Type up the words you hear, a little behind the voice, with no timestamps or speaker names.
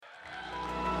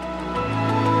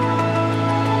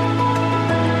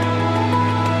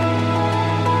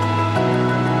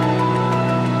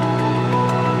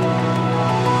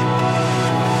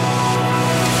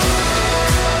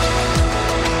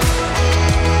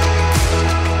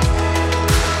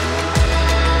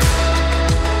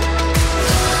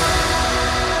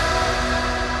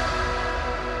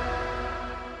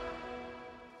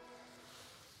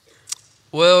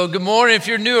So good morning. If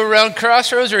you're new around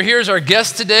Crossroads or here's our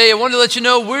guest today, I wanted to let you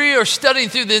know we are studying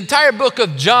through the entire book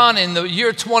of John in the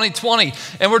year 2020.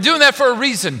 And we're doing that for a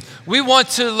reason. We want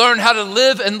to learn how to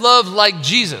live and love like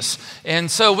Jesus.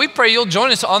 And so we pray you'll join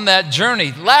us on that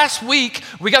journey. Last week,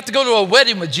 we got to go to a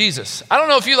wedding with Jesus. I don't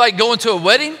know if you like going to a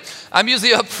wedding. I'm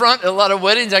usually up front at a lot of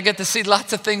weddings. I get to see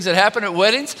lots of things that happen at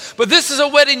weddings. But this is a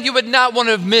wedding you would not want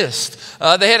to have missed.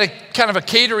 They had a kind of a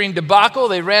catering debacle.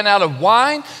 They ran out of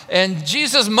wine. And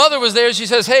Jesus' mother was there. She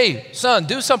says, "Hey, son,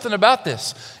 do something about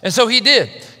this." And so he did.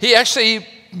 He actually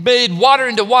made water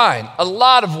into wine, a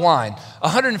lot of wine,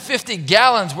 150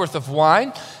 gallons worth of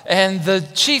wine. And the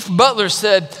chief butler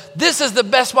said, "This is the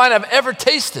best wine I've ever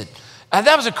tasted." And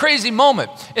that was a crazy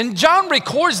moment. And John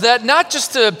records that not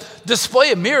just to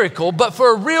display a miracle, but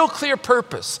for a real clear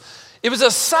purpose. It was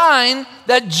a sign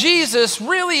that Jesus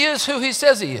really is who he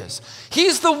says he is.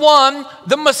 He's the one,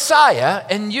 the Messiah,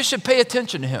 and you should pay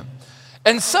attention to him.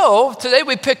 And so today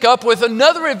we pick up with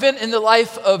another event in the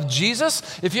life of Jesus.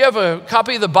 If you have a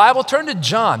copy of the Bible, turn to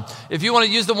John. If you want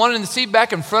to use the one in the seat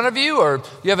back in front of you, or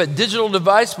you have a digital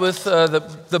device with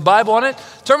the Bible on it,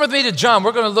 turn with me to John.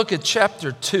 We're going to look at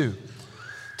chapter 2.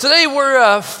 Today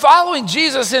we're following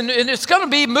Jesus, and it's going to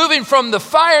be moving from the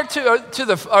fire to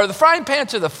the frying pan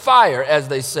to the fire, as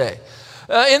they say.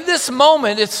 In this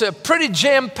moment, it's pretty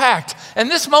jam-packed,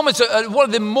 and this moment's one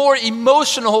of the more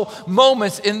emotional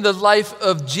moments in the life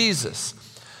of Jesus.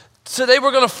 Today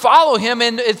we're going to follow him,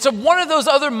 and it's one of those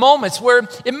other moments where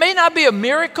it may not be a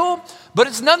miracle, but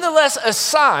it's nonetheless a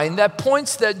sign that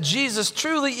points that Jesus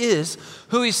truly is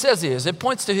who he says he is. It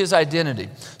points to his identity.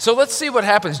 So let's see what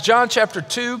happens. John chapter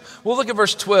 2, we'll look at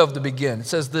verse 12 to begin. It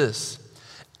says this: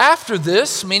 "After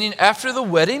this," meaning after the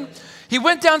wedding, "he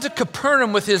went down to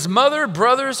Capernaum with his mother,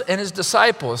 brothers, and his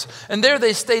disciples, and there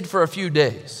they stayed for a few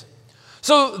days."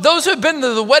 So those who have been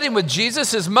to the wedding with Jesus,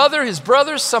 his mother, his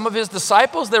brothers, some of his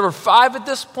disciples, there were 5 at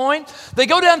this point, they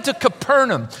go down to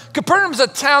Capernaum. Capernaum's a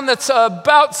town that's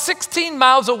about 16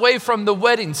 miles away from the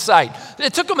wedding site.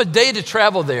 It took them a day to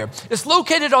travel there. It's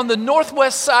located on the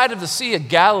northwest side of the Sea of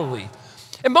Galilee.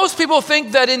 And most people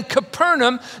think that in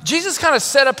Capernaum, Jesus kind of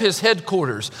set up his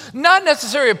headquarters. Not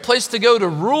necessarily a place to go to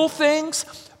rule things,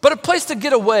 but a place to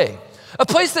get away. A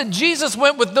place that Jesus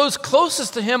went with those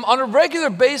closest to him on a regular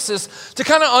basis to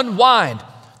kind of unwind,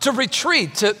 to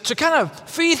retreat, to kind of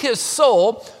feed his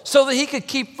soul so that he could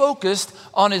keep focused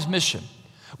on his mission.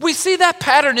 We see that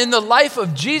pattern in the life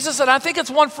of Jesus, and I think it's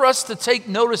one for us to take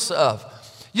notice of.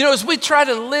 You know, as we try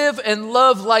to live and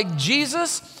love like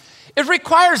Jesus, it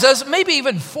requires us, maybe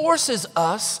even forces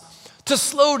us, to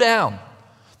slow down,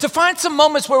 to find some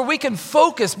moments where we can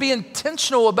focus, be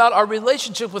intentional about our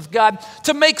relationship with God,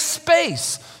 to make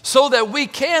space so that we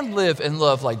can live and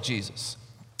love like Jesus.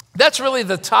 That's really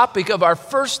the topic of our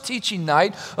first teaching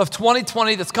night of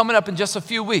 2020 that's coming up in just a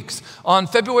few weeks. On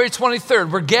February 23rd,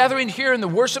 we're gathering here in the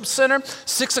worship center,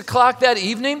 6 o'clock that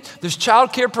evening. There's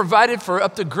childcare provided for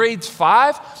up to grades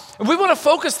 5. And we want to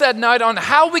focus that night on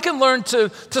how we can learn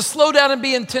to slow down and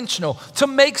be intentional, to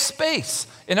make space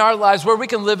in our lives where we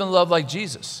can live and love like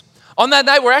Jesus. On that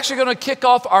night, we're actually going to kick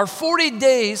off our 40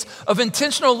 days of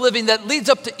intentional living that leads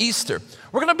up to Easter.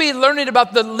 We're going to be learning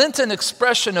about the Lenten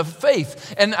expression of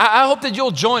faith, and I hope that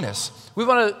you'll join us. We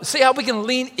want to see how we can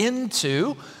lean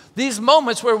into these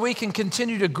moments where we can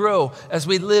continue to grow as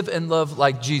we live and love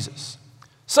like Jesus.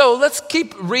 So let's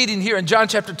keep reading here in John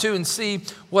chapter 2 and see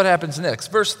what happens next.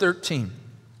 Verse 13.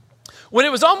 "When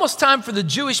it was almost time for the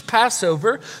Jewish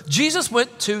Passover, Jesus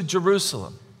went to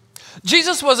Jerusalem.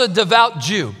 Jesus was a devout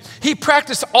Jew. He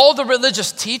practiced all the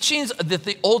religious teachings that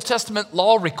the Old Testament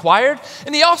law required,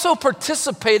 and he also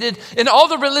participated in all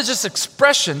the religious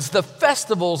expressions, the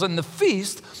festivals and the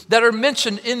feasts that are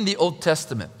mentioned in the Old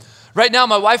Testament. Right now,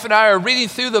 my wife and I are reading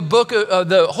through the book,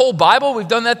 the whole Bible. We've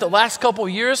done that the last couple of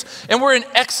years, and we're in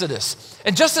Exodus.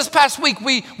 And just this past week,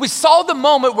 we saw the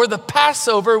moment where the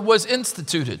Passover was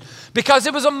instituted, because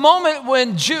it was a moment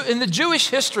when in the Jewish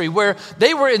history where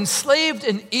they were enslaved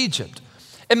in Egypt.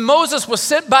 And Moses was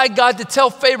sent by God to tell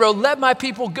Pharaoh, "Let my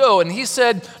people go." And he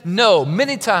said no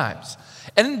many times.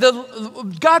 And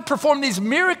God performed these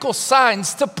miracle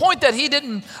signs to point that he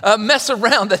didn't mess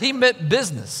around, that he meant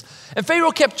business. And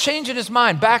Pharaoh kept changing his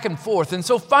mind back and forth. And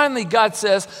so finally God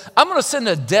says, "I'm going to send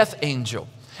a death angel.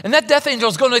 And that death angel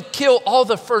is going to kill all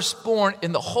the firstborn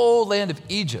in the whole land of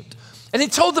Egypt." And he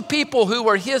told the people who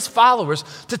were his followers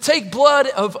to take blood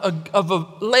of a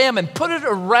lamb and put it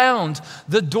around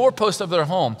the doorpost of their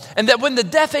home. And that when the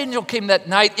death angel came that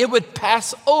night, it would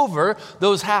pass over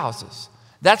those houses.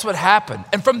 That's what happened.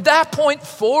 And from that point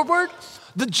forward,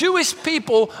 The Jewish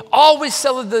people always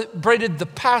celebrated the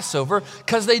Passover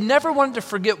because they never wanted to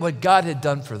forget what God had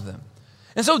done for them.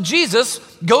 And so Jesus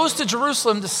goes to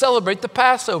Jerusalem to celebrate the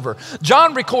Passover.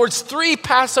 John records 3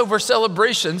 Passover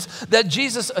celebrations that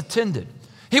Jesus attended.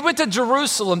 He went to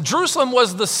Jerusalem. Jerusalem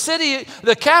was the city,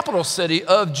 the capital city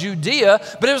of Judea,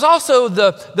 but it was also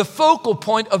the focal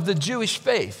point of the Jewish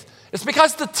faith. It's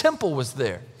because the temple was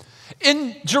there.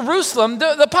 In Jerusalem,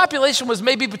 the population was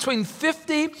maybe between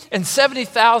 50 and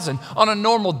 70,000 on a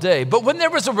normal day. But when there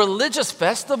was a religious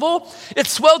festival, it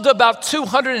swelled to about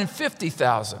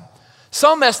 250,000.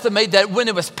 Some estimate that when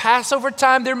it was Passover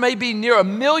time, there may be near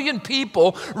 1 million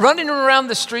people running around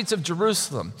the streets of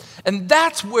Jerusalem. And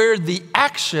that's where the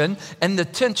action and the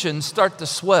tension start to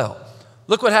swell.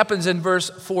 Look what happens in verse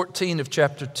 14 of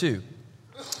chapter 2.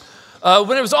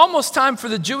 When it was almost time for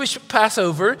the Jewish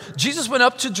Passover, Jesus went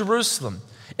up to Jerusalem.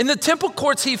 In the temple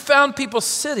courts, he found people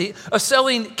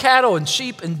selling cattle and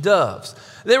sheep and doves.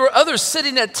 There were others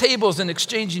sitting at tables and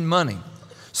exchanging money.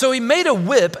 So he made a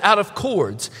whip out of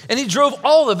cords, and he drove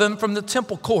all of them from the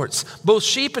temple courts, both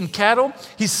sheep and cattle.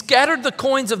 He scattered the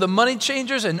coins of the money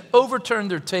changers and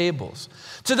overturned their tables.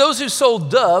 To those who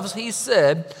sold doves, he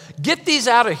said, "Get these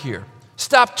out of here.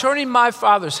 Stop turning my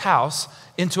Father's house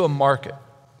into a market."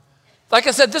 Like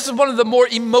I said, this is one of the more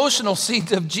emotional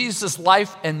scenes of Jesus'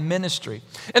 life and ministry.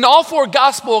 And all 4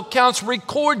 gospel accounts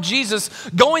record Jesus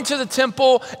going to the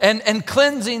temple and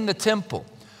cleansing the temple.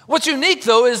 What's unique,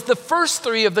 though, is the first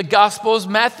 3 of the Gospels,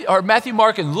 Matthew,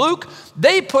 Mark, and Luke,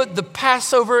 they put the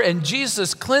Passover and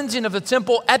Jesus' cleansing of the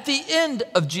temple at the end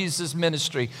of Jesus'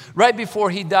 ministry, right before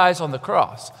he dies on the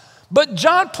cross. But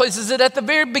John places it at the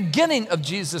very beginning of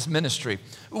Jesus' ministry.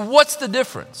 What's the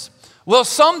difference? Well,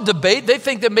 some debate, they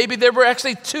think that maybe there were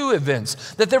actually 2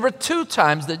 events, that there were 2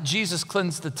 times that Jesus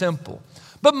cleansed the temple.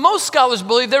 But most scholars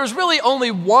believe there was really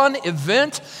only one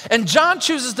event, and John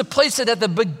chooses to place it at the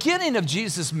beginning of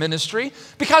Jesus' ministry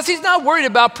because he's not worried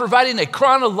about providing a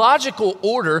chronological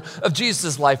order of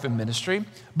Jesus' life and ministry.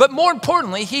 But more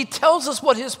importantly, he tells us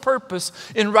what his purpose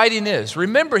in writing is.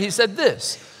 Remember, he said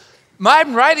this,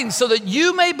 "I'm writing so that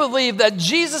you may believe that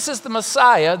Jesus is the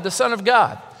Messiah, the Son of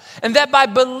God, and that by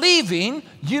believing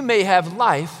you may have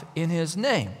life in his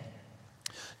name."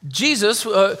 Jesus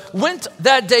went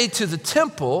that day to the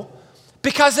temple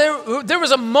because there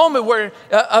was a moment where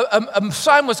a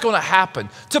sign was going to happen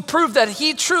to prove that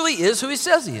he truly is who he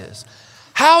says he is.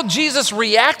 How Jesus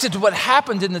reacted to what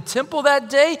happened in the temple that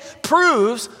day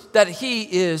proves that he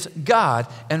is God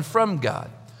and from God.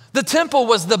 The temple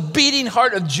was the beating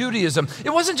heart of Judaism.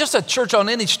 It wasn't just a church on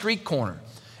any street corner.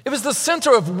 It was the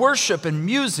center of worship and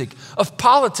music, of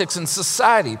politics and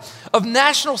society, of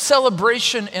national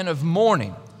celebration and of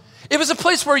mourning. It was a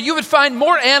place where you would find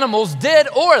more animals, dead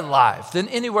or alive, than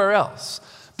anywhere else.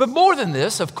 But more than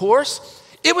this, of course,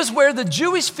 it was where the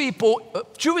Jewish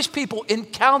people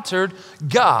encountered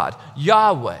God,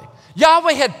 Yahweh.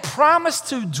 Yahweh had promised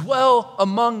to dwell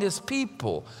among his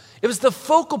people. It was the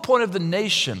focal point of the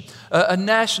nation, a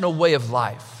national way of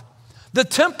life. The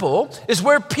temple is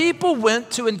where people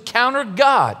went to encounter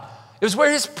God. It was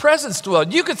where his presence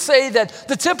dwelled. You could say that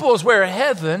the temple is where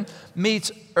heaven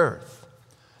meets earth.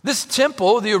 This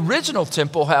temple, the original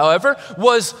temple, however,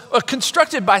 was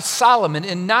constructed by Solomon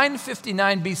in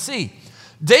 959 BC.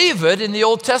 David in the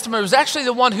Old Testament was actually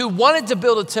the one who wanted to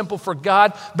build a temple for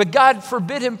God, but God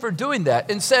forbid him from doing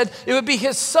that and said it would be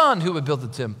his son who would build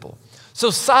the temple. So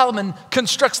Solomon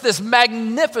constructs this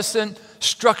magnificent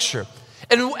structure.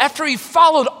 And after he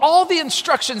followed all the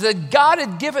instructions that God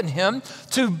had given him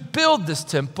to build this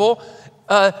temple,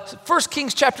 1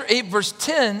 Kings chapter 8 verse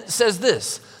 10 says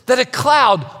this, that a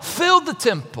cloud filled the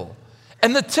temple,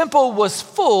 and the temple was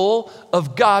full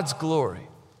of God's glory.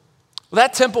 Well,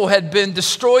 that temple had been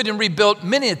destroyed and rebuilt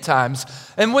many a times,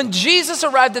 and when Jesus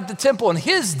arrived at the temple in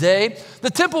his day,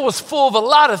 the temple was full of a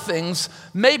lot of things,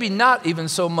 maybe not even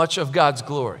so much of God's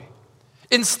glory.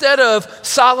 Instead of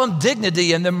solemn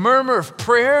dignity and the murmur of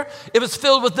prayer, it was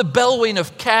filled with the bellowing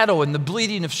of cattle and the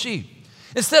bleating of sheep.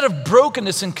 Instead of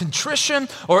brokenness and contrition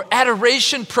or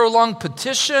adoration, prolonged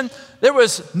petition, there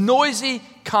was noisy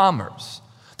commerce.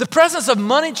 The presence of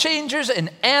money changers and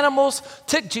animals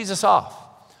ticked Jesus off.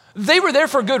 They were there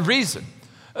for a good reason.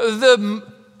 The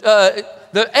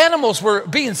animals were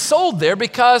being sold there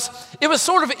because it was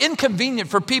sort of inconvenient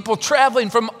for people traveling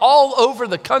from all over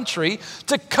the country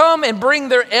to come and bring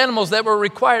their animals that were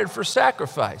required for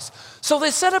sacrifice. So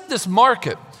they set up this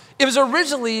market. It was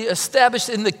originally established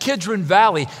in the Kidron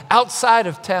Valley outside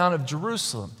of town of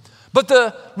Jerusalem. But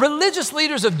the religious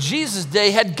leaders of Jesus'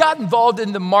 day had got involved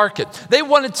in the market. They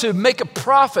wanted to make a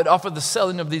profit off of the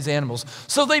selling of these animals.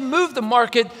 So they moved the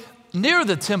market near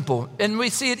the temple, and we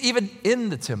see it even in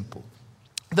the temple.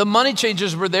 The money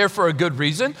changers were there for a good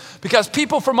reason, because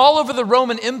people from all over the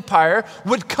Roman Empire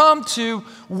would come to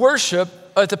worship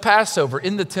at the Passover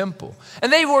in the temple.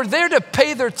 And they were there to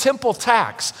pay their temple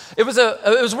tax. It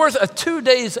was worth 2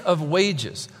 days of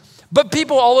wages. But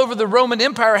people all over the Roman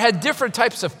Empire had different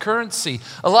types of currency.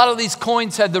 A lot of these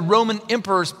coins had the Roman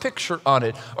emperor's picture on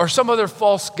it or some other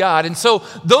false god. And so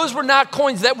those were not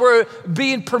coins that were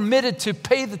being permitted to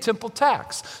pay the temple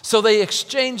tax. So they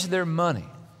exchanged their money.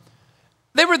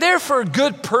 They were there for a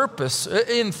good purpose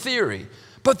in theory,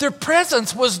 but their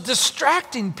presence was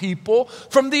distracting people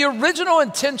from the original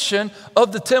intention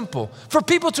of the temple, for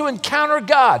people to encounter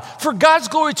God, for God's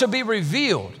glory to be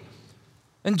revealed.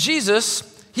 And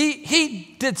Jesus,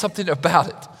 he did something about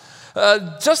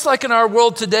it. Just like in our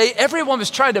world today, everyone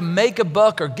was trying to make a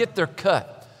buck or get their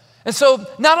cut. And so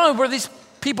not only were these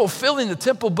people filling the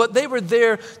temple, but they were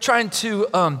there trying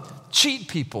to cheat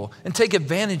people and take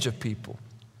advantage of people.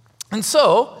 And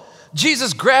so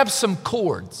Jesus grabbed some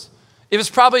cords. It was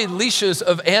probably leashes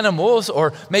of animals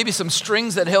or maybe some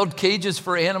strings that held cages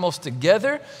for animals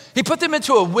together. He put them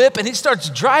into a whip and he starts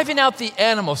driving out the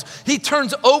animals. He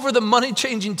turns over the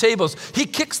money-changing tables. He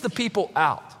kicks the people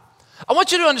out. I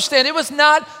want you to understand, it was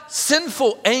not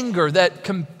sinful anger that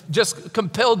just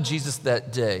compelled Jesus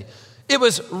that day. It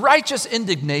was righteous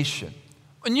indignation.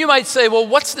 And you might say, well,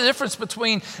 what's the difference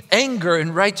between anger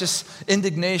and righteous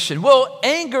indignation? Well,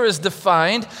 anger is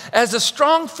defined as a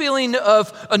strong feeling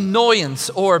of annoyance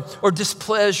or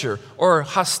displeasure or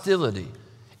hostility.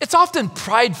 It's often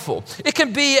prideful. It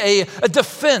can be a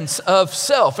defense of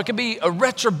self. It can be a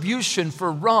retribution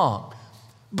for wrong.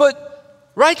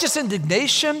 But righteous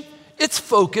indignation, its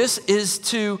focus is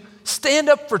to stand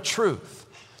up for truth,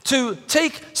 to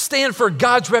stand for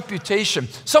God's reputation.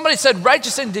 Somebody said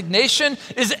righteous indignation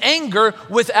is anger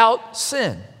without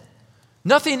sin.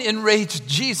 Nothing enraged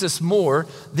Jesus more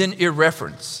than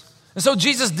irreverence. And so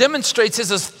Jesus demonstrates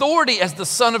his authority as the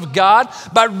Son of God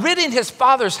by ridding his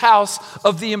Father's house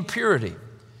of the impurity.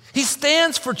 He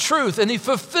stands for truth and he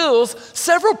fulfills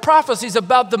several prophecies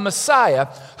about the Messiah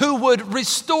who would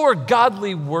restore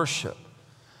godly worship.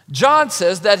 John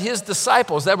says that his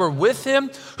disciples that were with him,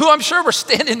 who I'm sure were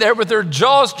standing there with their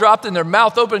jaws dropped and their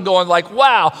mouth open going like,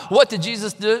 wow, what did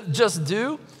Jesus just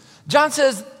do? John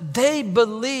says they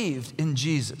believed in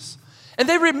Jesus. And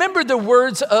they remembered the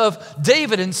words of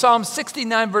David in Psalm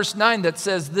 69 verse 9 that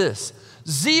says this,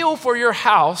 zeal for your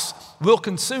house will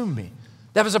consume me.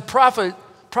 That was a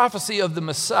prophecy of the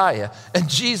Messiah, and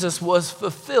Jesus was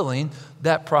fulfilling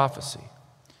that prophecy.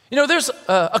 You know, there's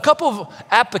a couple of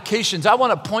applications I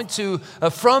want to point to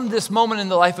from this moment in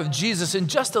the life of Jesus in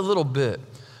just a little bit.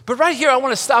 But right here, I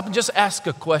want to stop and just ask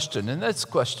a question. And this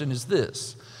question is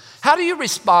this. How do you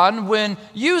respond when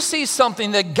you see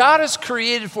something that God has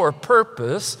created for a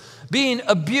purpose being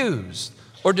abused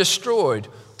or destroyed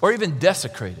or even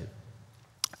desecrated?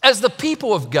 As the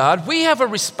people of God, we have a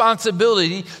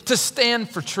responsibility to stand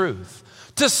for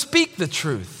truth, to speak the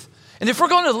truth. And if we're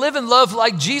going to live and love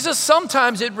like Jesus,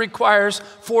 sometimes it requires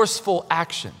forceful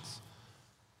actions.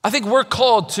 I think we're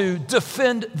called to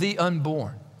defend the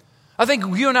unborn. I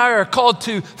think you and I are called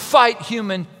to fight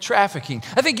human trafficking.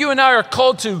 I think you and I are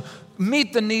called to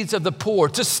meet the needs of the poor,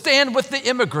 to stand with the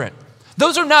immigrant.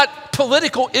 Those are not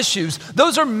political issues.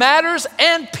 Those are matters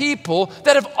and people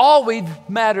that have always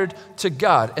mattered to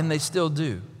God, and they still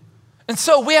do. And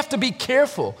so we have to be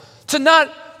careful to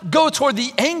not go toward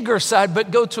the anger side, but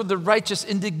go to the righteous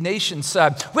indignation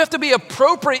side. We have to be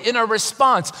appropriate in our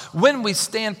response when we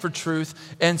stand for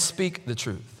truth and speak the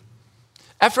truth.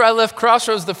 After I left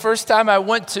Crossroads, the first time I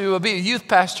went to be a youth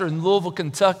pastor in Louisville,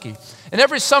 Kentucky. And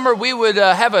every summer we would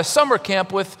have a summer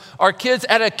camp with our kids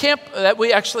at a camp that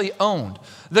we actually owned.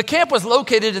 The camp was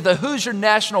located at the Hoosier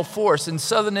National Forest in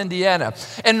southern Indiana.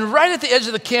 And right at the edge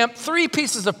of the camp, 3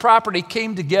 pieces of property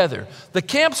came together. The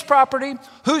camp's property,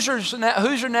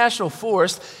 Hoosier National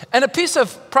Forest, and a piece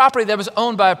of property that was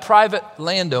owned by a private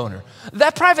landowner.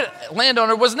 That private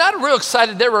landowner was not real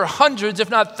excited. There were hundreds, if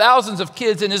not thousands of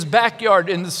kids in his backyard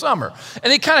in the summer.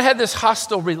 And he kind of had this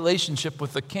hostile relationship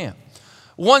with the camp.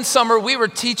 One summer, we were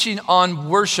teaching on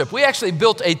worship. We actually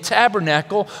built a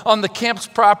tabernacle on the camp's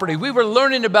property. We were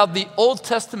learning about the Old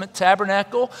Testament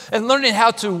tabernacle and learning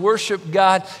how to worship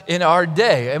God in our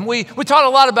day. And we taught a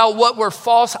lot about what were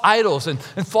false idols and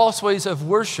false ways of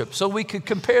worship so we could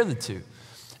compare the two.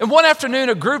 And one afternoon,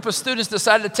 a group of students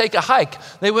decided to take a hike.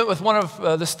 They went with one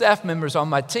of the staff members on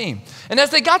my team. And as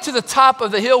they got to the top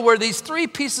of the hill where these 3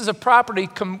 pieces of property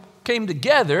came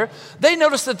together, they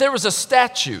noticed that there was a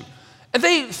statue. And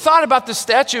they thought about the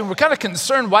statue and were kind of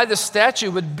concerned why the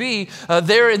statue would be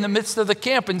there in the midst of the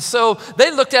camp. And so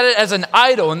they looked at it as an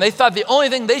idol, and they thought the only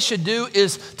thing they should do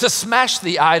is to smash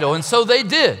the idol. And so they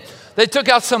did. They took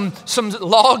out some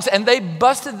logs and they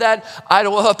busted that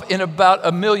idol up in about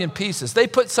 1 million pieces. They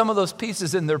put some of those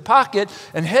pieces in their pocket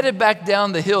and headed back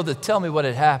down the hill to tell me what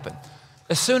had happened.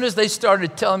 As soon as they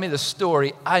started telling me the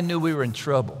story, I knew we were in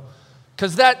trouble.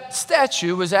 Because that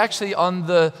statue was actually on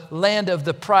the land of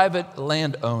the private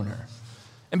landowner.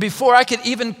 And before I could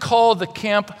even call the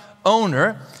camp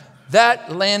owner,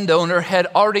 that landowner had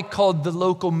already called the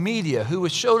local media, who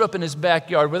showed up in his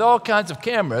backyard with all kinds of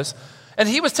cameras. And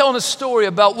he was telling a story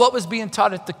about what was being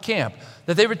taught at the camp,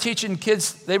 that they were teaching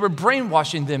kids, they were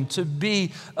brainwashing them to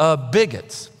be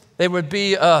bigots. They would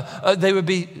be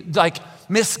like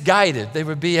misguided. They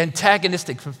would be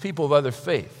antagonistic for people of other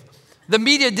faith. The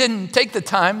media didn't take the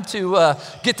time to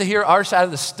get to hear our side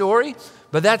of the story,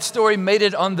 but that story made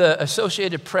it on the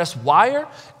Associated Press wire.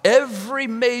 Every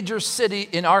major city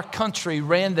in our country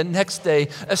ran the next day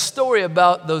a story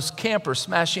about those campers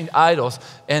smashing idols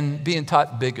and being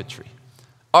taught bigotry.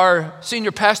 Our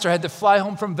senior pastor had to fly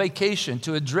home from vacation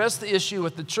to address the issue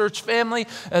with the church family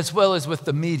as well as with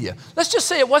the media. Let's just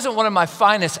say it wasn't one of my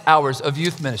finest hours of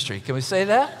youth ministry. Can we say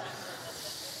that?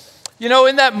 You know,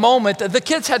 in that moment, the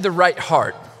kids had the right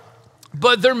heart,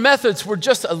 but their methods were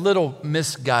just a little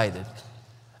misguided.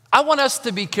 I want us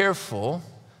to be careful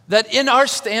that in our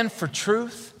stand for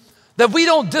truth, that we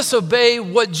don't disobey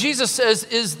what Jesus says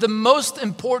is the most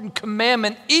important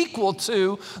commandment, equal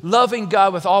to loving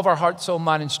God with all of our heart, soul,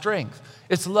 mind, and strength.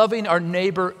 It's loving our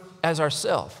neighbor as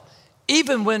ourselves,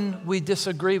 even when we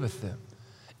disagree with them,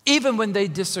 even when they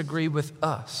disagree with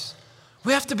us.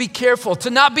 We have to be careful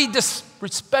to not be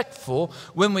disrespectful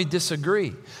when we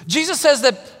disagree. Jesus says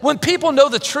that when people know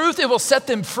the truth, it will set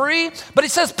them free. But he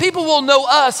says people will know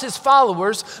us, his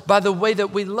followers, by the way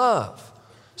that we love.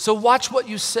 So watch what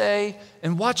you say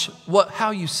and watch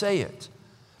how you say it.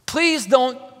 Please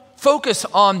don't focus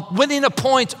on winning a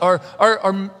point or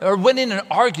winning an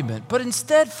argument, but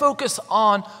instead focus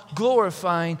on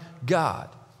glorifying God.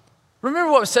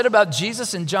 Remember what was said about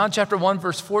Jesus in John chapter 1,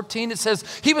 verse 14? It says,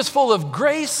 he was full of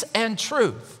grace and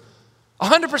truth,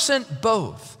 100%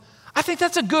 both. I think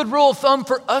that's a good rule of thumb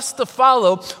for us to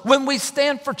follow when we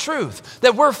stand for truth,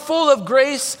 that we're full of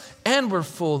grace and we're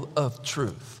full of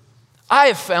truth. I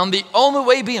have found the only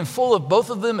way being full of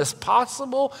both of them is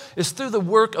possible is through the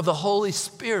work of the Holy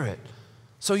Spirit.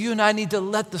 So you and I need to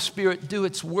let the Spirit do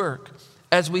its work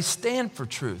as we stand for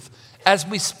truth, as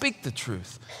we speak the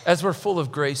truth, as we're full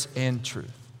of grace and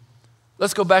truth.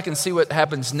 Let's go back and see what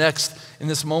happens next in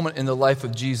this moment in the life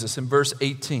of Jesus in verse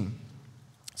 18.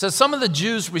 It says, some of the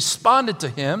Jews responded to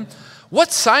him,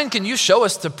 what sign can you show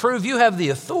us to prove you have the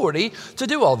authority to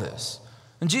do all this?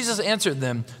 And Jesus answered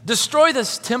them, destroy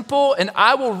this temple and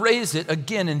I will raise it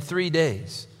again in 3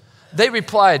 days. They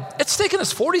replied, it's taken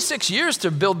us 46 years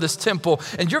to build this temple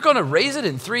and you're going to raise it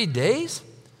in 3 days?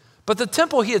 But the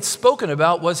temple he had spoken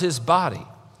about was his body.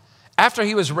 After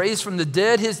he was raised from the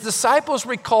dead, his disciples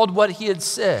recalled what he had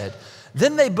said.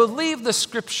 Then they believed the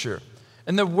scripture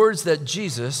and the words that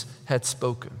Jesus had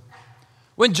spoken.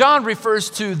 When John refers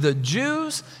to the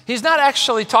Jews, he's not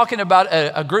actually talking about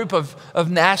a group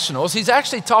of nationals. He's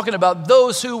actually talking about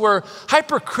those who were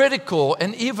hypercritical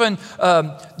and even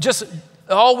just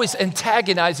always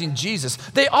antagonizing Jesus.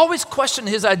 They always questioned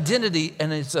his identity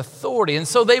and his authority. And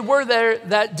so they were there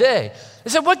that day. They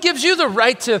said, what gives you the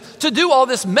right to do all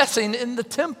this messing in the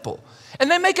temple?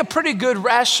 And they make a pretty good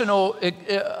rational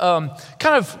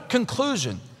kind of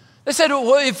conclusion. They said,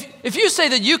 well, if you say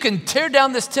that you can tear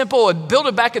down this temple and build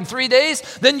it back in 3 days,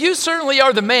 then you certainly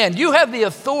are the man. You have the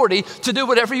authority to do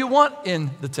whatever you want in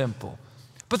the temple.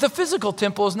 But the physical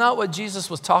temple is not what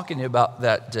Jesus was talking about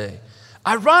that day.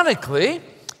 Ironically,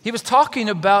 he was talking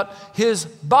about his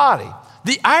body.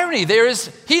 The irony there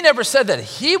is he never said that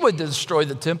he would destroy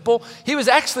the temple. He was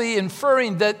actually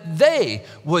inferring that they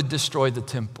would destroy the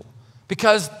temple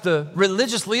because the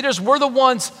religious leaders were the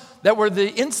ones that were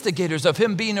the instigators of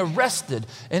him being arrested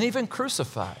and even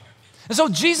crucified. And so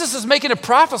Jesus is making a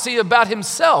prophecy about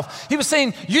himself. He was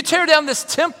saying, you tear down this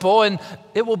temple and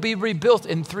it will be rebuilt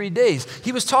in 3 days.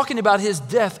 He was talking about his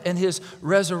death and his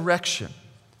resurrection.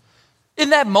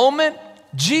 In that moment,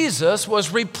 Jesus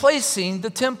was replacing the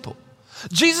temple.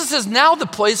 Jesus is now the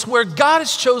place where God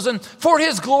has chosen for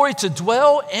his glory to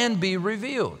dwell and be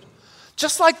revealed.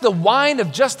 Just like the wine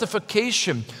of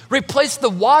justification replaced the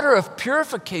water of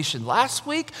purification last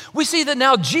week, we see that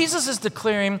now Jesus is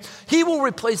declaring he will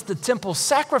replace the temple's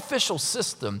sacrificial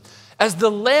system as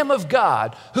the Lamb of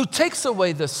God who takes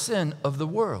away the sin of the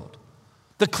world.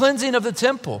 The cleansing of the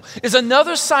temple is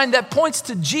another sign that points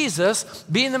to Jesus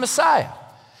being the Messiah.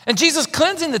 And Jesus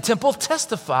cleansing the temple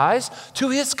testifies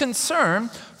to his concern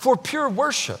for pure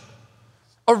worship,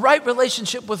 a right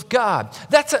relationship with God.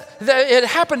 It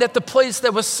happened at the place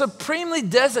that was supremely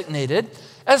designated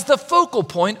as the focal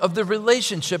point of the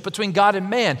relationship between God and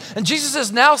man. And Jesus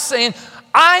is now saying,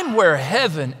 I'm where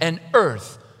heaven and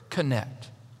earth connect.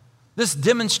 This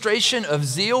demonstration of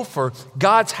zeal for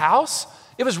God's house,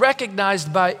 it was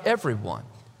recognized by everyone.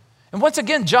 And once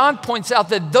again, John points out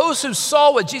that those who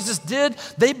saw what Jesus did,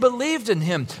 they believed in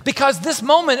him, because this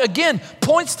moment, again,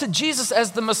 points to Jesus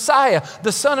as the Messiah,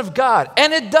 the Son of God.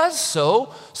 And it does so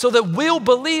that we'll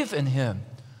believe in him,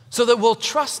 so that we'll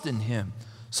trust in him,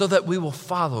 so that we will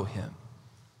follow him.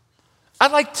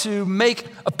 I'd like to make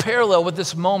a parallel with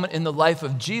this moment in the life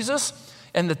of Jesus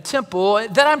and the temple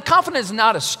that I'm confident is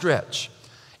not a stretch.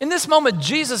 In this moment,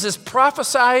 Jesus is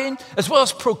prophesying as well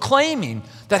as proclaiming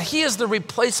that he is the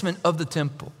replacement of the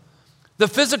temple. The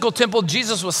physical temple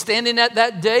Jesus was standing at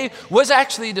that day was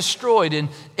actually destroyed in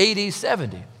AD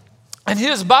 70. And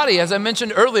his body, as I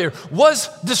mentioned earlier, was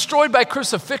destroyed by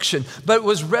crucifixion, but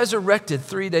was resurrected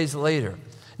 3 days later.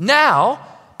 Now,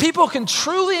 people can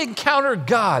truly encounter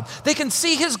God. They can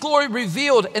see his glory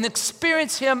revealed and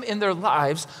experience him in their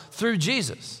lives through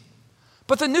Jesus.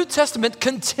 But the New Testament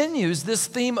continues this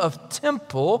theme of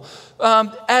temple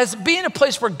as being a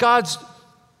place where God's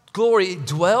glory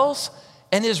dwells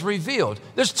and is revealed.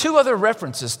 There's two other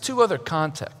references, two other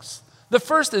contexts. The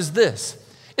first is this.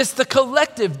 It's the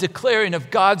collective declaring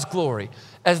of God's glory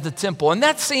as the temple. And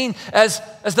that's seen as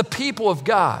the people of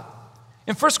God.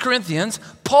 In 1 Corinthians,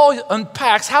 Paul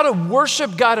unpacks how to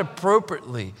worship God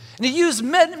appropriately. And he used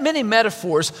many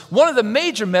metaphors. One of the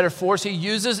major metaphors he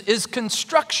uses is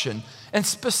construction, and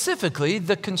specifically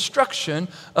the construction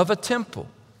of a temple.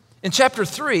 In chapter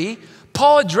 3,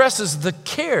 Paul addresses the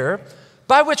care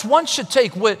by which one should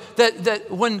take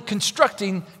when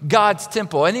constructing God's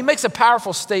temple. And he makes a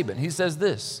powerful statement. He says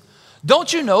this,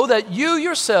 "Don't you know that you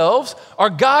yourselves are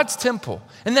God's temple,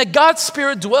 and that God's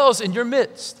Spirit dwells in your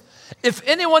midst? If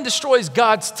anyone destroys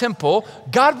God's temple,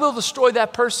 God will destroy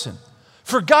that person.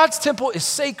 For God's temple is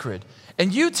sacred,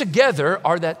 and you together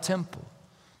are that temple."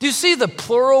 Do you see the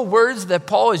plural words that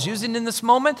Paul is using in this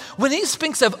moment? When he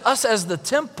speaks of us as the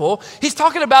temple, he's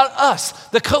talking about us,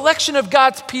 the collection of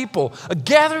God's people, a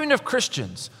gathering of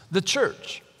Christians, the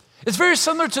church. It's very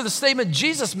similar to the statement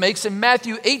Jesus makes in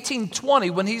Matthew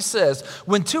 18:20 when he says,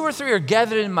 "When 2 or 3 are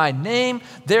gathered in my name,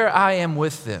 there I am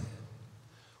with them."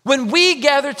 When we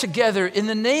gather together in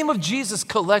the name of Jesus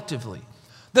collectively,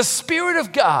 the Spirit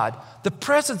of God, the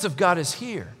presence of God is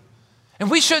here. And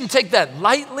we shouldn't take that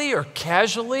lightly or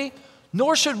casually,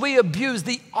 nor should we abuse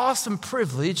the awesome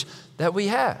privilege that we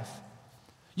have.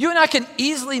 You and I can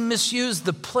easily misuse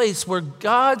the place where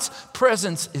God's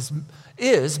presence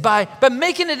is by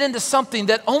making it into something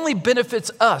that only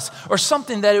benefits us or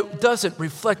something that it doesn't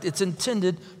reflect its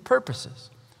intended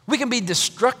purposes. We can be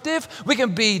destructive, we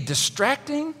can be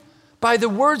distracting by the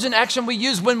words and action we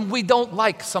use when we don't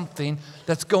like something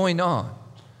that's going on.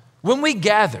 When we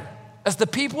gather as the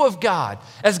people of God,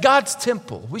 as God's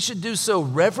temple, we should do so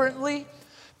reverently,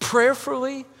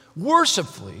 prayerfully,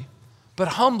 worshipfully, but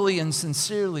humbly and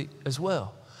sincerely as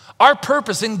well. Our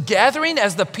purpose in gathering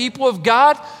as the people of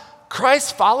God,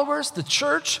 Christ's followers, the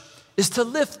church, is to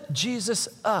lift Jesus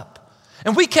up.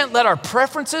 And we can't let our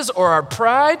preferences or our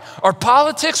pride, our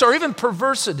politics, or even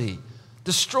perversity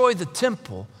destroy the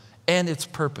temple and its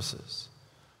purposes.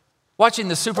 Watching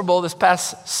the Super Bowl this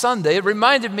past Sunday, it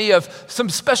reminded me of some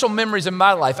special memories in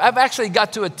my life. I've actually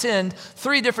got to attend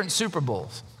 3 different Super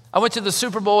Bowls. I went to the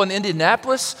Super Bowl in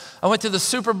Indianapolis. I went to the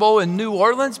Super Bowl in New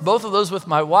Orleans, both of those with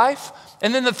my wife.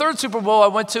 And then the 3rd Super Bowl I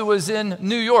went to was in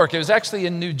New York. It was actually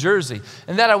in New Jersey.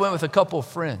 And that I went with a couple of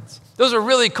friends. Those are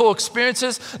really cool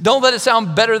experiences. Don't let it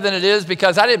sound better than it is,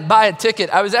 because I didn't buy a ticket.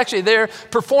 I was actually there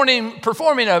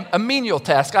performing a menial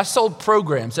task. I sold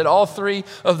programs at all 3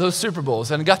 of those Super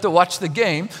Bowls and got to watch the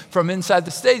game from inside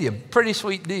the stadium. Pretty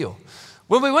sweet deal.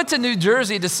 When we went to New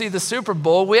Jersey to see the Super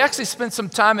Bowl, we actually spent some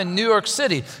time in New York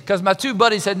City because my 2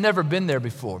 buddies had never been there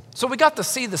before. So we got to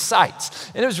see the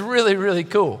sights, and it was really, really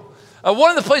cool.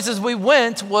 One of the places we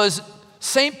went was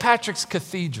St. Patrick's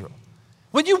Cathedral.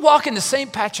 When you walk into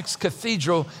St. Patrick's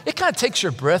Cathedral, it kind of takes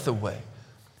your breath away.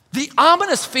 The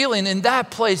ominous feeling in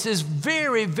that place is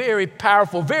very, very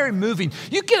powerful, very moving.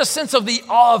 You get a sense of the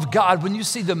awe of God when you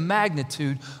see the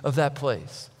magnitude of that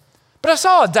place. But I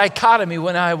saw a dichotomy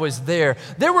when I was there.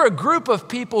 There were a group of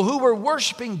people who were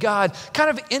worshiping God, kind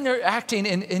of interacting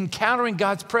and encountering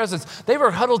God's presence. They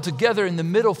were huddled together in the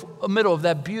middle of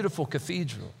that beautiful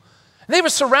cathedral. And they were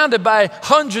surrounded by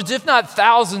hundreds, if not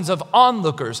thousands, of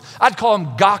onlookers. I'd call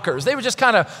them gawkers. They were just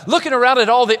kind of looking around at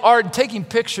all the art and taking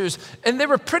pictures, and they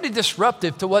were pretty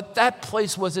disruptive to what that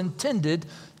place was intended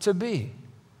to be.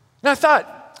 And I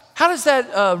thought, how does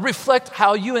that reflect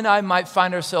how you and I might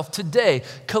find ourselves today,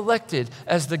 collected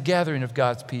as the gathering of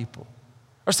God's people?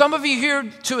 Are some of you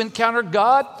here to encounter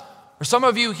God? Or some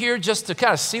of you here just to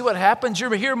kind of see what happens?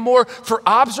 You're here more for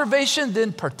observation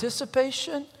than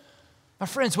participation? My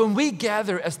friends, when we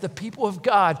gather as the people of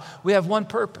God, we have one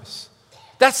purpose.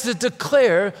 That's to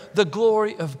declare the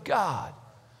glory of God.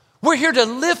 We're here to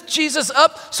lift Jesus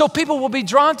up so people will be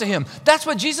drawn to him. That's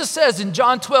what Jesus says in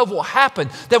John 12 will happen,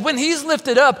 that when he's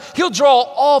lifted up, he'll draw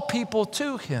all people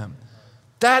to him.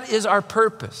 That is our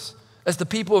purpose as the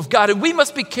people of God. And we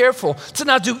must be careful to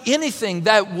not do anything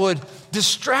that would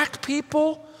distract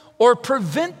people or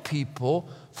prevent people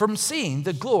from seeing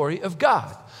the glory of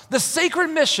God. The sacred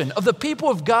mission of the people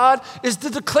of God is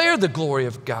to declare the glory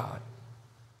of God.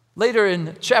 Later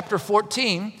in chapter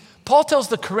 14, Paul tells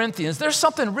the Corinthians there's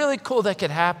something really cool that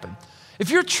could happen. If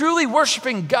you're truly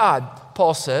worshiping God,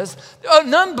 Paul says,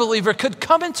 an unbeliever could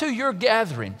come into your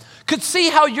gathering, could see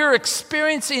how you're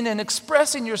experiencing and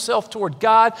expressing yourself toward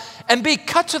God and be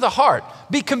cut to the heart,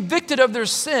 be convicted of their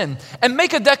sin, and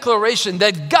make a declaration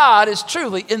that God is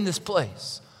truly in this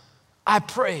place. I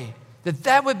pray that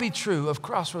that would be true of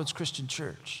Crossroads Christian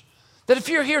Church. That if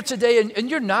you're here today and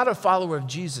you're not a follower of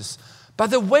Jesus, by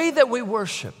the way that we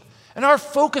worship and our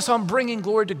focus on bringing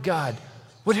glory to God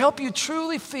would help you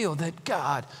truly feel that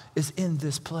God is in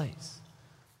this place.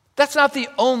 That's not the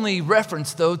only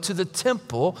reference, though, to the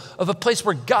temple of a place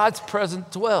where God's presence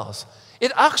dwells.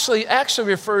 It actually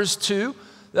refers to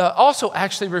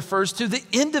the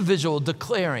individual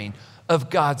declaring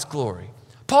of God's glory.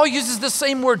 Paul uses the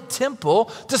same word temple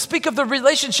to speak of the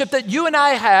relationship that you and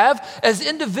I have as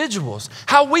individuals,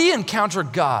 how we encounter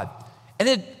God. And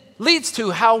it leads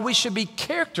to how we should be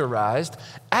characterized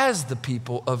as the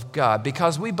people of God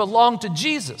because we belong to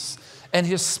Jesus and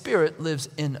his Spirit lives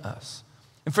in us.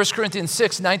 In 1 Corinthians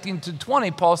 6, 19 to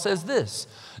 20, Paul says this,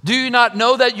 "Do you not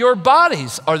know that your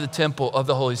bodies are the temple of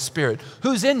the Holy Spirit,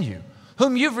 who's in you,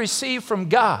 whom you've received from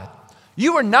God?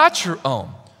 You are not your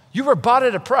own. You were bought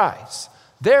at a price.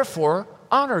 Therefore,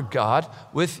 honor God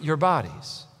with your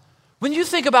bodies." When you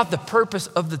think about the purpose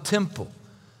of the temple,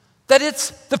 that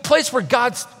it's the place where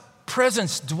God's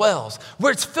presence dwells,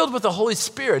 where it's filled with the Holy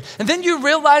Spirit, and then you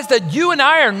realize that you and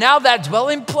I are now that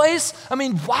dwelling place, I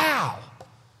mean, wow.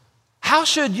 How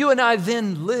should you and I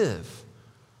then live?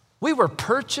 We were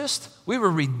purchased, we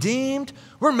were redeemed,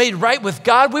 we're made right with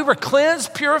God, we were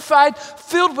cleansed, purified,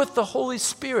 filled with the Holy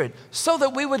Spirit, so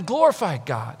that we would glorify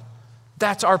God.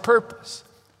 That's our purpose.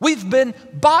 We've been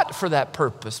bought for that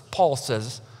purpose, Paul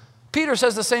says. Peter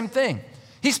says the same thing.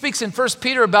 He speaks in 1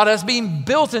 Peter about us being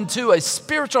built into a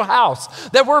spiritual house,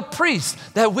 that we're priests,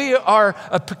 that we are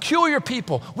a peculiar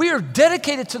people. We are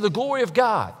dedicated to the glory of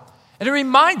God. And it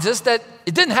reminds us that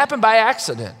it didn't happen by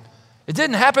accident. It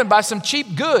didn't happen by some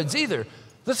cheap goods either.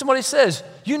 Listen to what he says.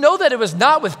 You know that it was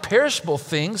not with perishable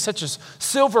things such as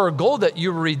silver or gold that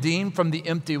you were redeemed from the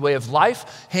empty way of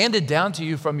life handed down to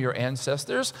you from your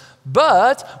ancestors,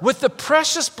 but with the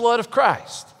precious blood of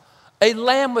Christ, a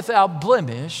lamb without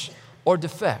blemish or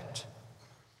defect.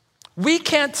 We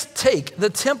can't take the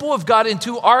temple of God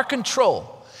into our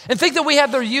control and think that we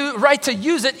have the right to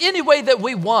use it any way that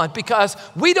we want because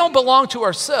we don't belong to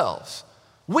ourselves.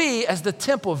 We, as the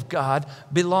temple of God,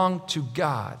 belong to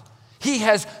God. He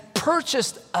has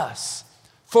purchased us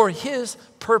for his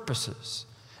purposes.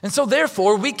 And so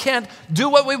therefore, we can't do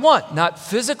what we want, not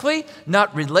physically,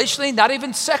 not relationally, not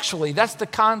even sexually. That's the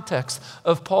context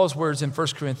of Paul's words in 1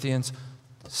 Corinthians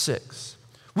 6.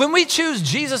 When we choose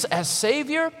Jesus as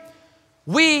Savior,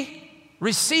 we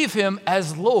receive him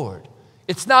as Lord.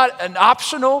 It's not an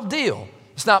optional deal.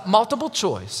 It's not multiple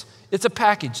choice. It's a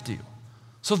package deal.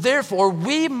 So therefore,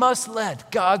 we must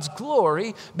let God's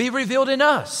glory be revealed in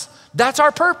us. That's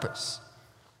our purpose.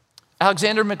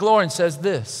 Alexander McLaurin says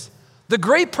this, "The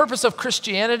great purpose of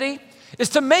Christianity is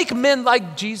to make men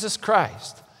like Jesus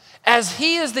Christ. As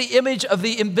he is the image of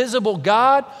the invisible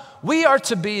God, we are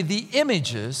to be the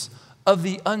images of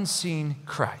the unseen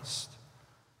Christ."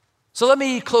 So let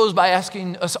me close by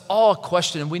asking us all a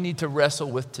question we need to wrestle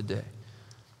with today.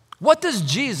 What does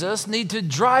Jesus need to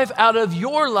drive out of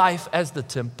your life as the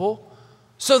temple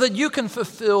so that you can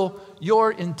fulfill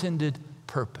your intended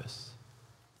purpose?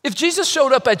 If Jesus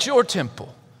showed up at your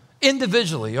temple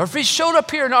individually, or if he showed up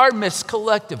here in our midst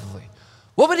collectively,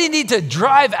 what would he need to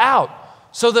drive out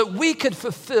so that we could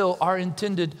fulfill our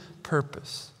intended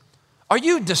purpose? Are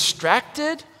you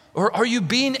distracted, or are you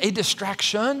being a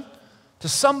distraction? to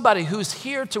somebody who's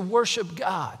here to worship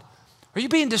God? Are you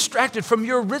being distracted from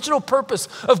your original purpose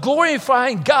of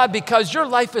glorifying God because your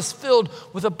life is filled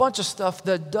with a bunch of stuff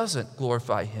that doesn't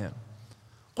glorify Him?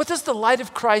 What does the light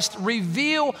of Christ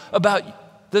reveal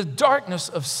about the darkness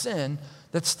of sin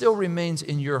that still remains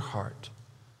in your heart?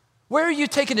 Where are you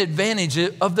taking advantage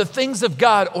of the things of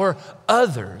God or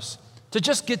others to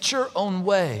just get your own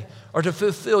way or to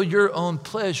fulfill your own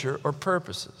pleasure or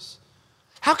purposes?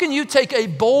 How can you take a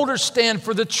bolder stand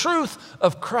for the truth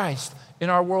of Christ in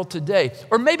our world today?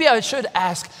 Or maybe I should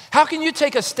ask, how can you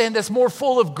take a stand that's more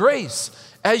full of grace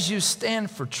as you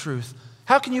stand for truth?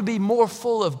 How can you be more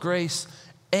full of grace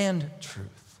and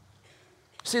truth?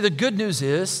 See, the good news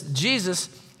is Jesus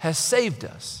has saved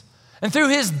us. And through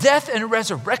His death and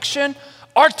resurrection,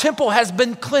 our temple has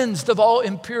been cleansed of all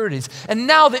impurities. And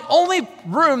now the only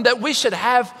room that we should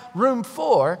have room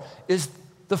for is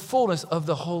the fullness of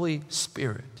the Holy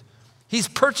Spirit. He's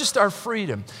purchased our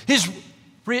freedom. He's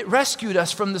rescued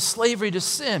us from the slavery to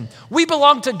sin. We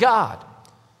belong to God.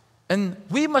 And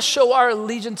we must show our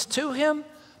allegiance to Him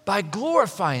by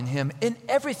glorifying Him in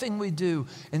everything we do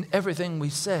and everything we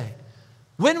say.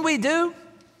 When we do,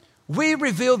 we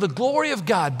reveal the glory of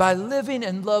God by living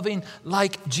and loving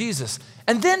like Jesus.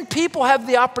 And then people have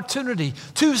the opportunity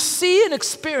to see and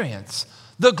experience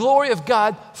the glory of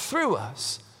God through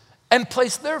us and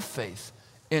place their faith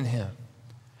in Him.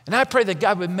 And I pray that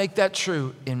God would make that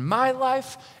true in my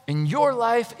life, in your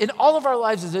life, in all of our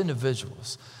lives as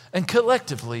individuals, and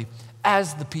collectively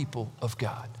as the people of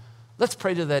God. Let's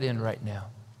pray to that end right now.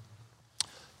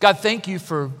 God, thank you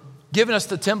for giving us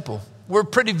the temple. We're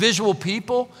pretty visual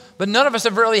people, but none of us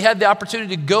have really had the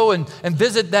opportunity to go and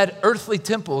visit that earthly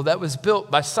temple that was built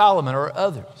by Solomon or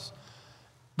others.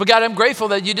 But God, I'm grateful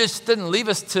that you just didn't leave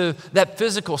us to that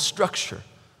physical structure.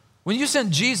 When you sent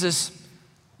Jesus,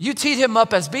 you teed Him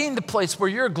up as being the place where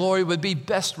your glory would be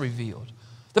best revealed,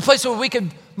 the place where we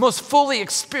could most fully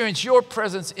experience your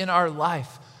presence in our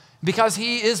life. Because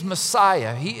He is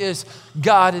Messiah, He is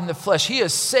God in the flesh, He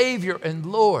is Savior and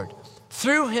Lord.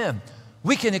 Through Him,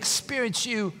 we can experience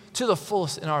you to the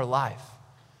fullest in our life.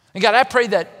 And God, I pray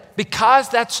that because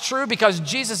that's true, because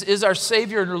Jesus is our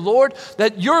Savior and our Lord,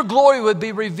 that your glory would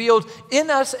be revealed in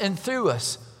us and through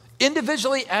us,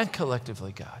 individually and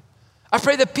collectively, God. I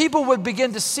pray that people would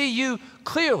begin to see you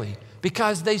clearly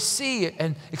because they see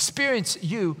and experience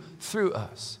you through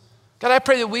us. God, I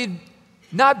pray that we'd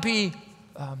not be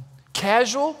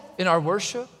casual in our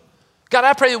worship. God,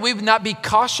 I pray that we would not be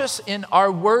cautious in our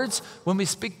words when we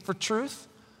speak for truth.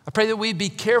 I pray that we'd be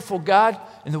careful, God,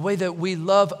 in the way that we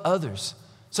love others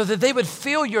so that they would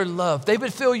feel your love, they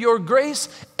would feel your grace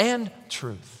and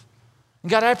truth.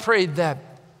 And God, I pray that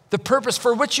the purpose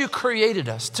for which you created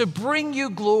us, to bring you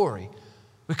glory,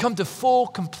 would come to full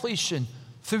completion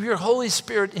through your Holy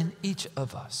Spirit in each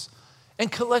of us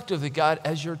and collectively, God,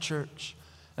 as your church.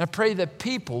 And I pray that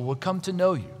people would come to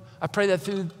know you. I pray that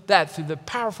through the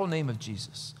powerful name of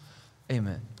Jesus.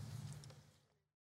 Amen.